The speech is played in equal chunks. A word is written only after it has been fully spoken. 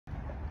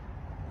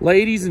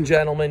Ladies and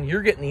gentlemen,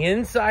 you're getting the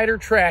insider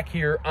track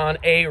here on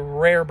a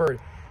rare bird.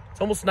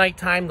 It's almost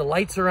nighttime. The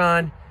lights are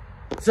on.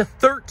 It's a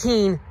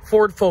 13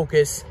 Ford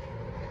Focus.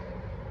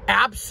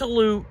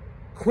 Absolute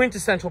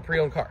quintessential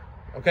pre-owned car,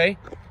 okay?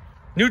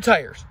 New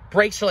tires.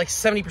 Brakes are like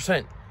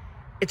 70%.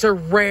 It's a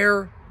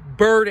rare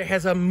bird. It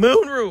has a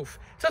moonroof.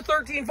 It's a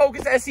 13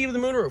 Focus SE with a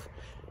moonroof.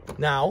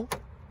 Now,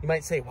 you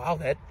might say, wow,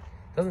 that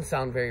doesn't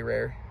sound very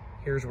rare.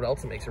 Here's what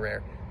else makes it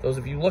rare. Those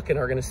of you looking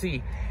are going to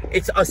see.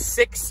 It's a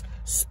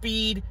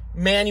 6-speed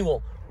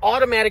manual,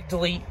 automatic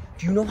delete.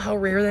 Do you know how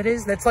rare that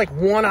is? That's like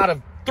 1 out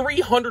of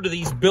 300 of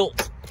these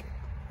built.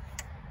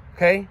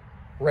 Okay,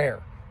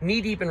 rare.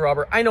 Knee deep in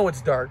rubber. I know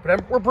it's dark,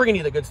 but we're bringing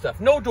you the good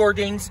stuff. No door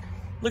dings.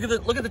 Look at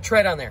the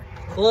tread on there.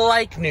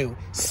 Like new.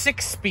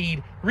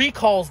 6-speed.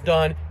 Recall's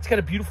done. It's got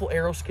a beautiful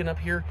aero skin up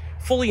here.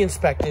 Fully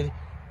inspected.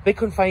 They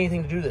couldn't find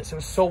anything to do this. It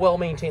was so well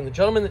maintained. The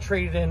gentleman that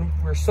traded in,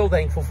 we're so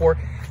thankful for.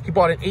 He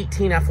bought an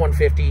 18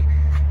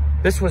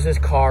 F-150. This was his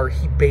car.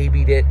 He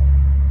babied it.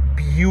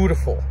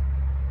 Beautiful.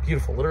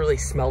 Beautiful. Literally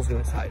smells new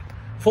inside.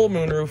 Full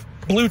moonroof.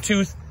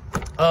 Bluetooth.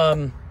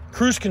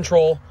 Cruise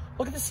control.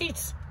 Look at the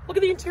seats. Look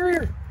at the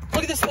interior.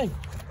 Look at this thing.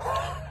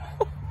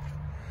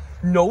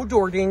 No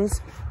door dings.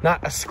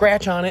 Not a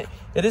scratch on it.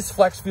 It is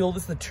flex fuel.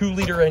 This is the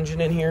 2-liter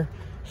engine in here.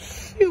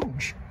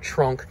 Huge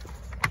trunk.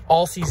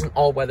 All season,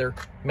 all weather,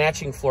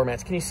 matching floor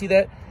mats. Can you see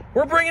that?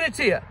 We're bringing it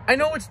to you. I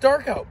know it's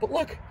dark out, but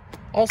look,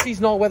 all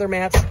season, all weather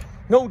mats,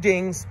 no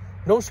dings,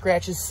 no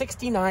scratches.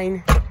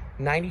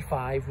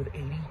 $69.95 with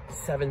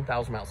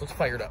 87,000 miles. Let's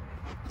fire it up.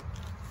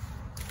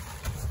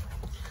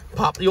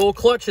 Pop the old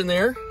clutch in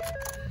there.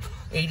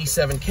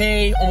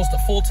 87K, almost a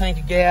full tank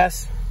of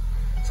gas.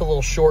 It's a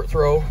little short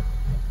throw,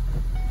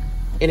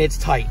 and it's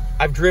tight.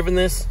 I've driven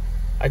this.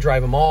 I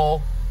drive them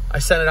all. I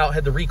sent it out,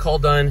 had the recall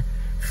done.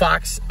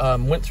 Fox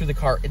went through the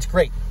car. It's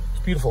great.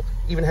 It's beautiful.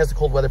 Even has the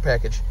cold weather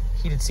package.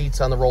 Heated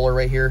seats on the roller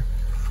right here.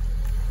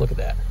 Look at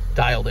that.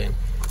 Dialed in.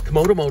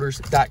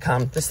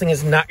 ComodoMotors.com. This thing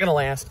is not going to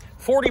last.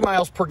 40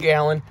 miles per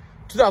gallon.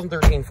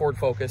 2013 Ford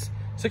Focus.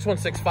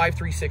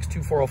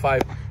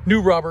 616-536-2405.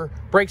 New rubber.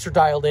 Brakes are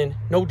dialed in.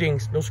 No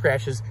dings. No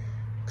scratches.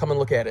 Come and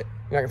look at it.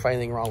 You're not going to find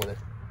anything wrong with it.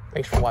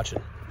 Thanks for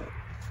watching.